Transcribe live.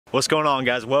What's going on,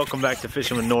 guys? Welcome back to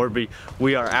Fishing with Norby.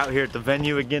 We are out here at the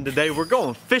venue again today. We're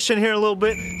going fishing here a little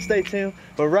bit. Stay tuned.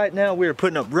 But right now we are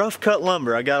putting up rough cut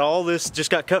lumber. I got all this,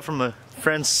 just got cut from a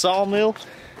friend's sawmill,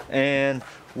 and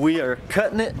we are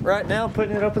cutting it right now,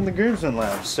 putting it up in the groomsmen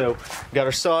lounge. So got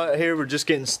our saw out here. We're just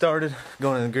getting started,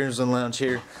 going in the groomsmen lounge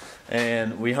here,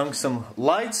 and we hung some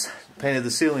lights, painted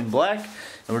the ceiling black,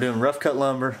 and we're doing rough cut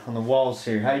lumber on the walls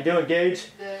here. How you doing, Gage?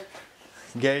 Good.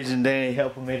 Gage and Danny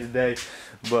helping me today.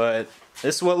 But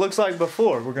this is what it looks like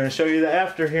before. We're going to show you the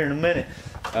after here in a minute.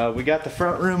 We got the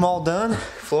front room all done,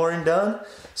 flooring done,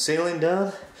 ceiling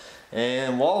done,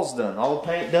 and walls done, all the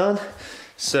paint done.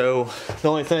 So the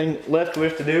only thing left we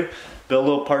have to do, build a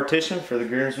little partition for the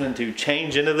groomsmen to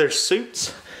change into their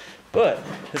suits. But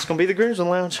it's going to be the groomsmen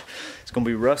lounge. It's going to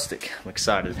be rustic. I'm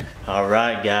excited. All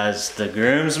right, guys, the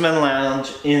groomsmen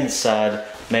lounge inside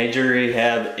major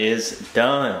rehab is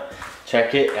done.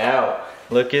 Check it out.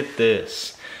 Look at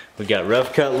this. We got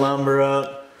rough cut lumber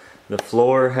up. The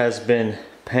floor has been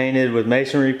painted with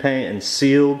masonry paint and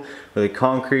sealed with a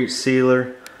concrete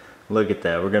sealer. Look at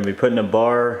that. We're going to be putting a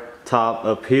bar top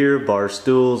up here, bar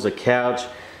stools, a couch,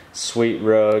 sweet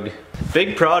rug.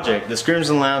 Big project. This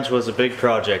groomsmen lounge was a big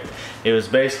project. It was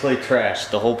basically trashed,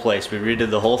 the whole place. We redid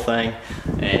the whole thing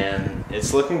and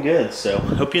it's looking good. So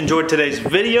hope you enjoyed today's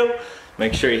video.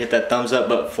 Make sure you hit that thumbs up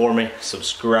button for me.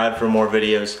 Subscribe for more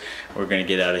videos. We're gonna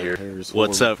get out of here.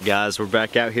 What's up, guys? We're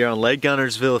back out here on Lake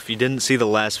Guntersville. If you didn't see the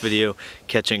last video,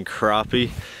 catching crappie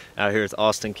out here with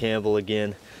Austin Campbell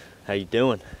again. How you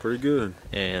doing? Pretty good.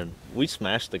 And we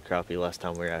smashed the crappie last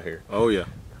time we were out here. Oh yeah.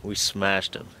 We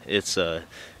smashed them. It's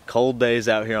cold days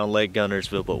out here on Lake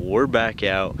Guntersville, but we're back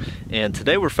out. And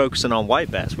today we're focusing on white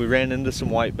bass. We ran into some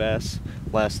white bass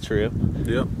last trip.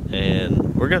 Yep.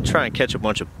 And we're gonna try and catch a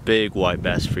bunch of big white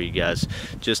bass for you guys,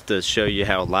 just to show you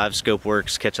how Livescope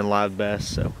works, catching live bass.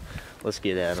 So let's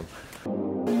get at them.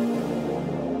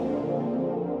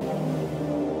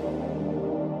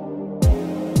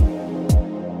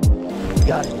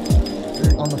 Got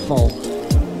it on the phone.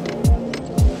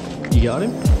 You got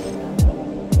him?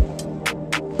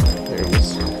 There he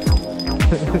is.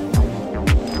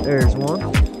 There's one.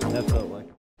 That felt like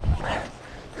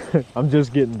I'm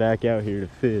just getting back out here to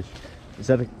fish. Is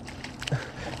that a...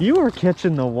 You were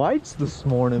catching the whites this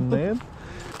morning, man.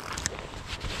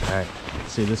 Alright,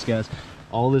 see this, guys?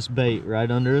 All this bait right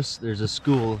under us. There's a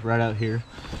school right out here.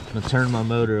 I'm gonna turn my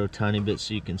motor a tiny bit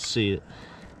so you can see it.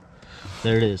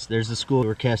 There it is. There's the school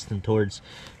we're casting towards.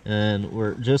 And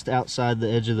we're just outside the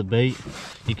edge of the bait.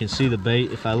 You can see the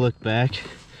bait. If I look back,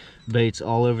 bait's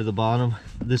all over the bottom.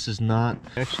 This is not...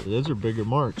 Actually, those are bigger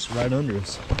marks right under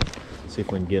us. See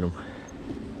if we can get them.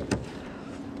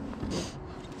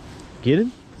 Get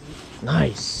him?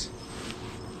 Nice.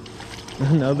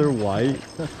 Another white.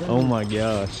 Oh my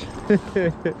gosh.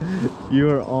 You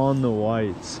are on the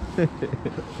whites.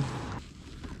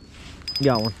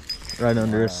 Got one right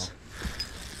under us.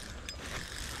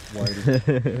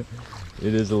 Whitey.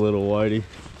 It is a little whitey.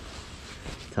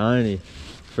 Tiny.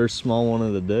 First small one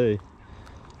of the day.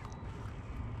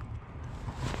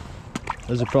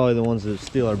 Those are probably the ones that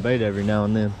steal our bait every now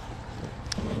and then.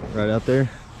 Right out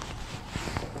there.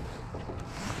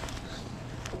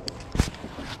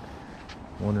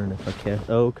 Wondering if I cast.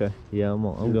 Oh, okay. Yeah, I'm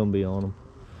gonna be on them.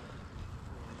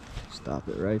 Stop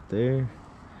it right there.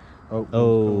 Oh,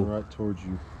 coming right towards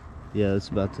you. Yeah, it's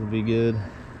about to be good.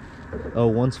 Oh,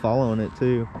 one's following it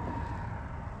too.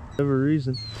 For whatever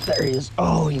reason. There he is.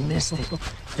 Oh, he missed it.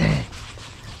 Dang.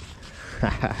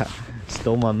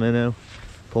 Stole my minnow.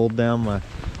 Pulled down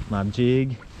my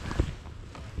jig.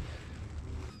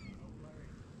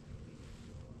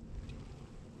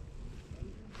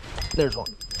 There's one.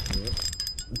 Yep.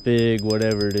 Big,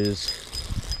 whatever it is.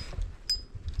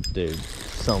 Dude,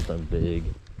 something big.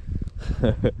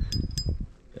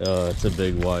 Oh, it's a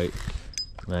big white.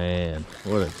 Man,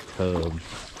 what a tub.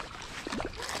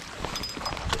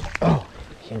 Oh,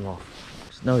 came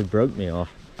off. No, he broke me off.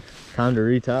 Time to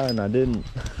retie and I didn't.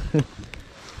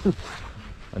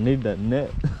 I need that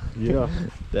net. Yeah.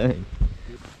 Dang.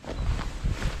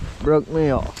 Broke me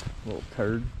off, little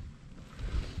turd.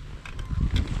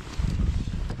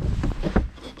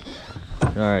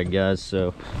 Alright, guys,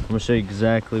 so I'm gonna show you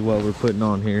exactly what we're putting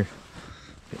on here.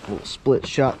 A little split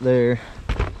shot there.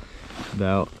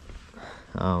 About,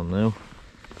 I don't know,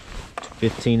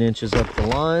 15 inches up the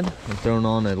line. I'm throwing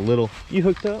on a little. You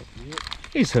hooked up? Yep.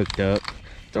 He's hooked up.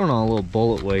 Throwing on a little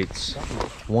bullet weights.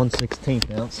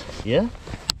 1/16 ounce. Yeah?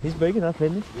 He's big enough,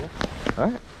 isn't he? Yeah.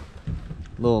 Alright.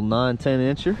 Little 9-10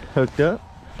 incher hooked up.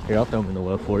 Here, I'll throw him in the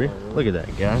well for you. Look at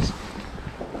that, guys.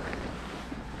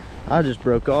 I just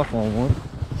broke off on one.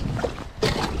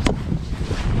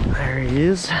 he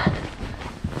is.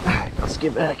 Alright, let's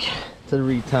get back to the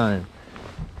retying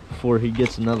before he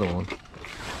gets another one.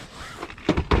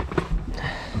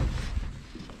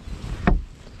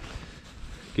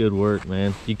 Good work,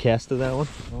 man. You casted that one?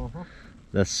 Uh-huh.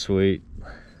 That's sweet.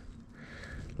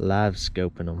 Live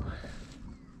scoping them.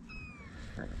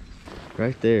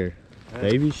 Right there.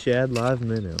 Baby shad live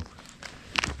minnow.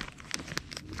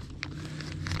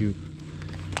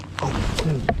 Oh,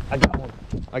 dude, I got one.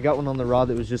 I got one on the rod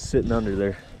that was just sitting under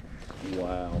there.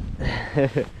 Wow.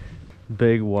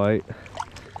 Big white.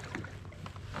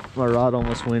 My rod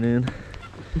almost went in.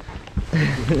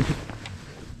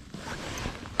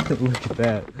 Look at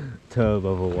that tub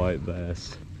of a white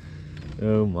bass.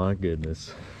 Oh my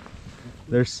goodness.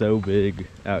 They're so big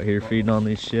out here feeding on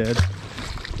these shad.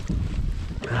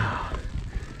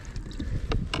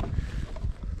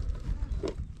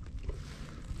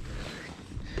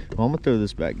 Well, I'm gonna throw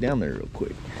this back down there real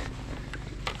quick.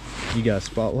 You got a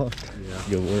spot locked? Yeah.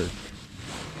 Good work.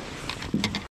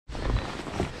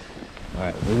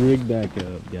 Alright, we'll rig back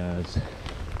up, guys.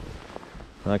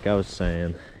 Like I was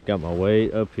saying, got my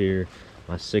weight up here,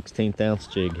 my 16th ounce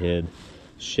jig head,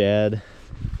 shad,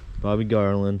 Bobby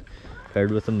Garland,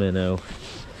 paired with a minnow.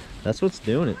 That's what's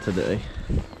doing it today.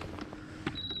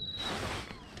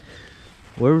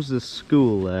 Where was this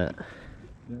school at?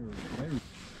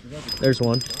 There's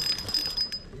one.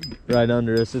 Right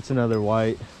under us. It's another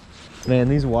white. Man,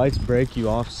 these whites break you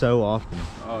off so often.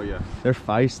 Oh yeah. They're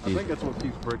feisty. I think that's what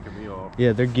keeps breaking me off.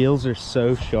 Yeah, their gills are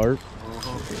so sharp.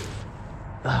 Uh-huh.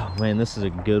 Oh man, this is a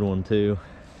good one too.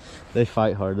 They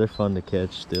fight hard. They're fun to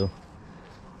catch still.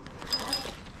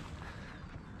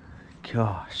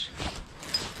 Gosh,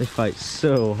 they fight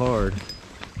so hard.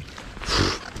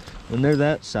 When they're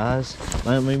that size,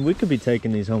 I mean, we could be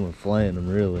taking these home and flaying them,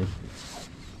 really.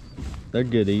 They're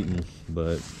good eating,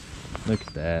 but look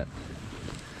at that.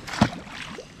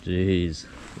 Jeez,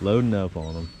 loading up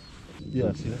on them.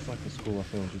 Yeah, see, that's like the school I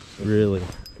found. Really,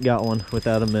 got one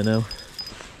without a minnow.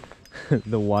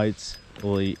 The whites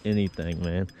will eat anything,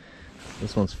 man.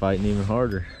 This one's fighting even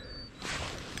harder.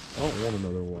 I don't want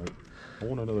another white. I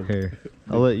want another. Here,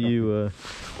 I'll let you,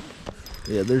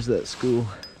 yeah, there's that school.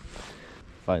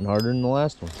 Fighting harder than the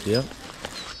last one, yep.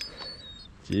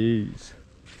 Jeez.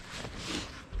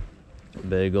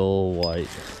 Big old white.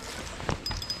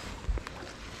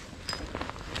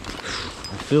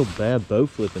 I feel bad bow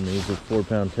flipping these with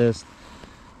 4-pound test.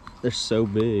 They're so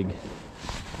big.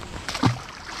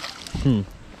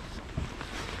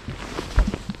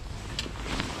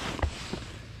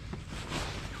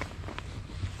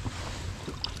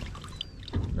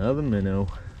 Another minnow.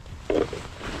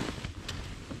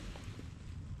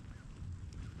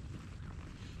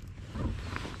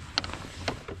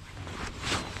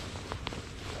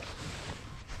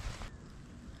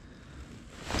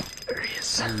 There he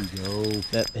is. There you go.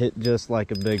 That hit just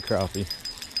like a big crappie.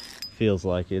 Feels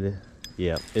like it.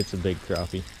 Yeah, it's a big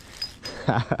crappie.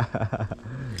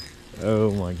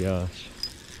 Oh my gosh.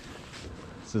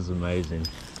 This is amazing.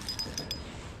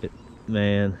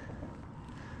 Man,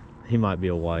 he might be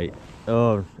a white.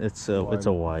 Oh, it's a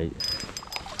white.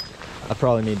 I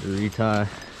probably need to retie,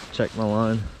 check my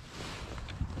line.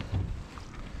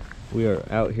 We are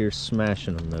out here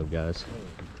smashing them though, guys.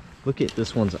 Look at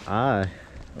this one's eye.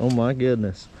 Oh my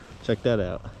goodness. Check that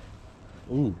out.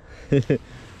 Ooh.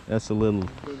 That's a little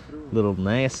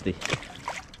nasty.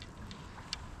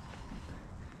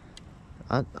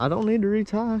 I don't need to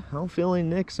retie. I don't feel any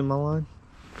nicks in my line.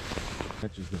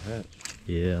 Catches the hatch.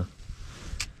 Yeah.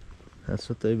 That's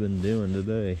what they've been doing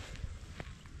today.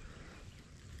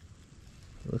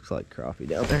 Looks like crappie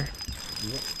down there.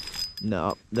 Yep.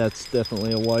 No, that's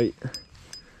definitely a white.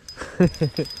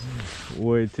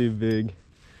 Way too big.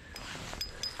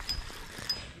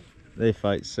 They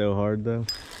fight so hard though.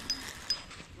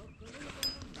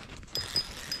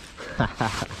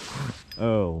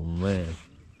 Oh man,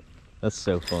 that's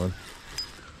so fun.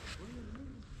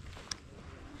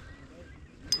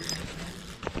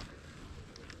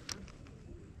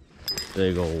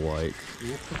 Big old white.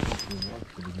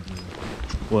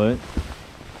 What?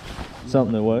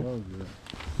 Something that what?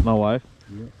 My wife?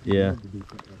 Yeah.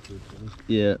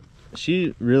 Yeah.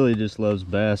 She really just loves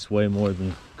bass way more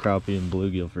than crappie and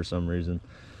bluegill for some reason.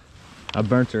 I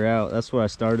burnt her out. That's what I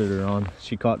started her on.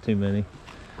 She caught too many.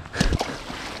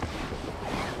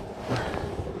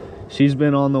 She's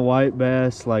been on the white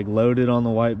bass, like loaded on the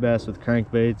white bass with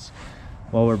crankbaits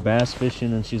while we're bass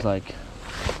fishing, and she's like,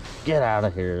 get out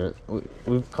of here.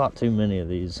 We've caught too many of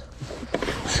these.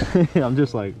 I'm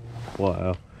just like,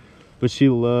 wow. But she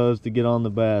loves to get on the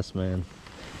bass, man.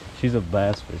 She's a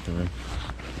bass fisherman.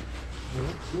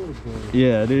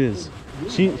 Yeah, it is.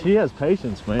 She has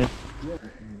patience, man.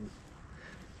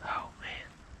 Oh man.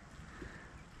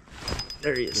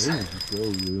 There he is. So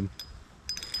good.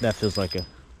 That feels like a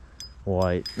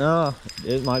white. No,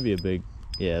 it might be a big.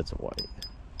 Yeah, it's a white.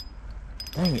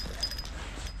 Dang it.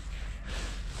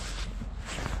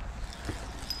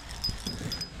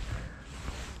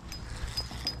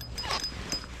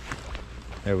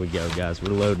 There we go, guys.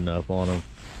 We're loading up on them.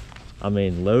 I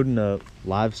mean, loading up,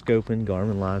 live scoping,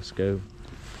 Garmin live scope.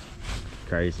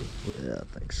 Crazy. Yeah, I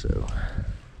think so.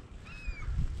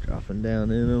 Dropping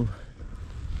down in them.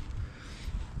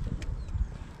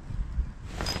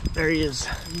 There he is.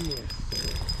 Yes.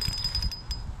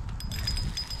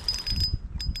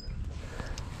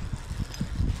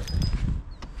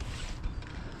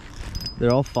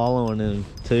 They're all following him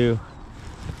too.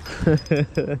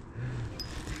 It's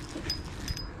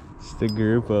the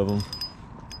group of them.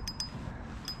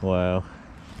 Wow.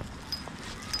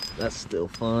 That's still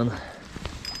fun.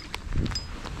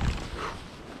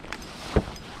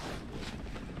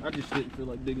 I just didn't feel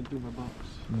like digging through my box.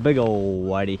 Big old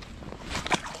whitey.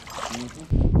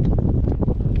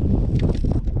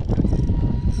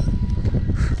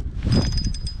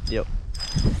 Yep.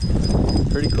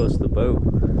 Pretty close to the boat.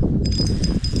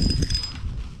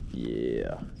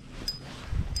 Yeah.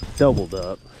 Doubled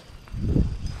up.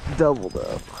 Doubled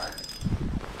up.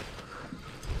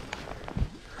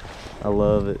 I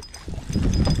love it.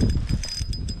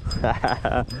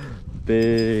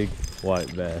 Big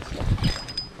white bass.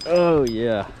 Oh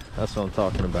yeah, that's what I'm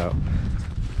talking about.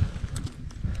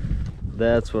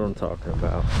 That's what I'm talking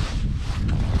about.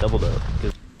 Doubled up.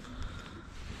 Good.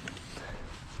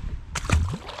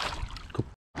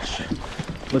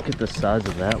 Look at the size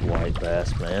of that white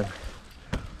bass, man.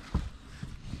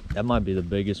 That might be the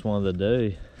biggest one of the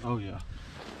day. Oh yeah.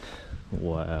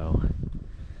 Wow.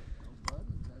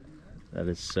 That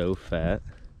is so fat.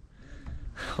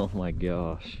 Oh my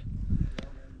gosh.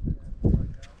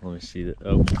 Let me see that.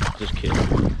 Oh, just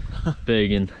kidding.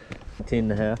 Biggin. 19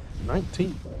 and a half.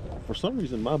 19. For some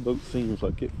reason, my boat seems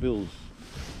like it feels.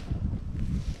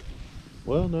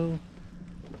 Well, no.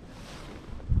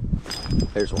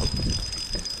 There's one.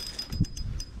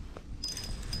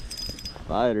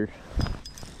 Fighter.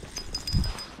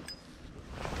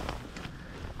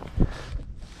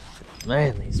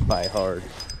 Man, these fight hard.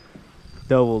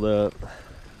 Doubled up.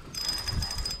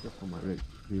 This one might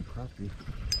be a crappie.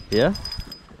 Yeah?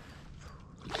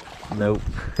 Nope.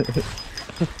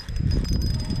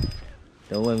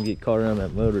 Don't let him get caught around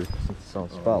that motor since it's on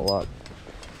spot lock.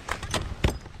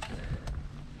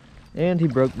 And he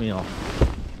broke me off.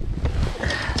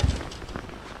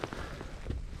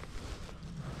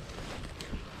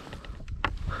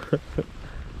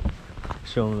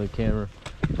 Show him the camera.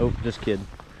 Oh, just kidding.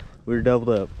 We were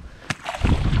doubled up.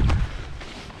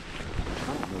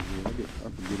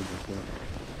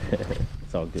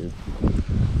 It's all good.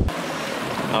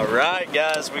 All right,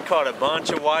 guys, we caught a bunch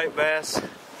of white bass.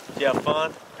 Did you have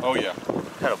fun? Oh yeah.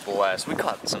 Had a blast. We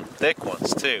caught some thick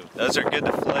ones too. Those are good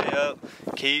to flay up,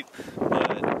 keep, but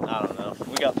I don't know.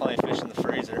 We got plenty of fish in the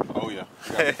freezer. Oh yeah.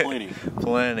 Got plenty.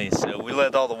 Plenty. So we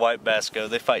let all the white bass go.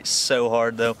 They fight so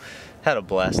hard though. Had a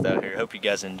blast out here. Hope you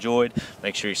guys enjoyed.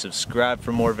 Make sure you subscribe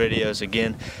for more videos.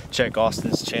 Again, check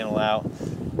Austin's channel out.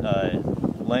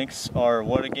 Links are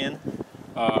what again?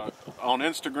 On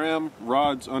Instagram,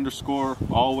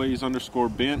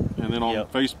 rods_always_bent, and then on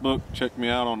Facebook, check me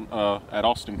out on at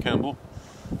Austin Campbell.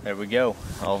 There we go.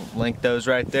 I'll link those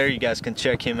right there. You guys can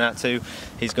check him out too.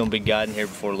 He's going to be guiding here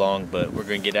before long, but we're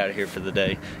going to get out of here for the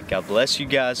day. God bless you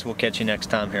guys. We'll catch you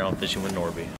next time here on Fishing with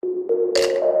Norby.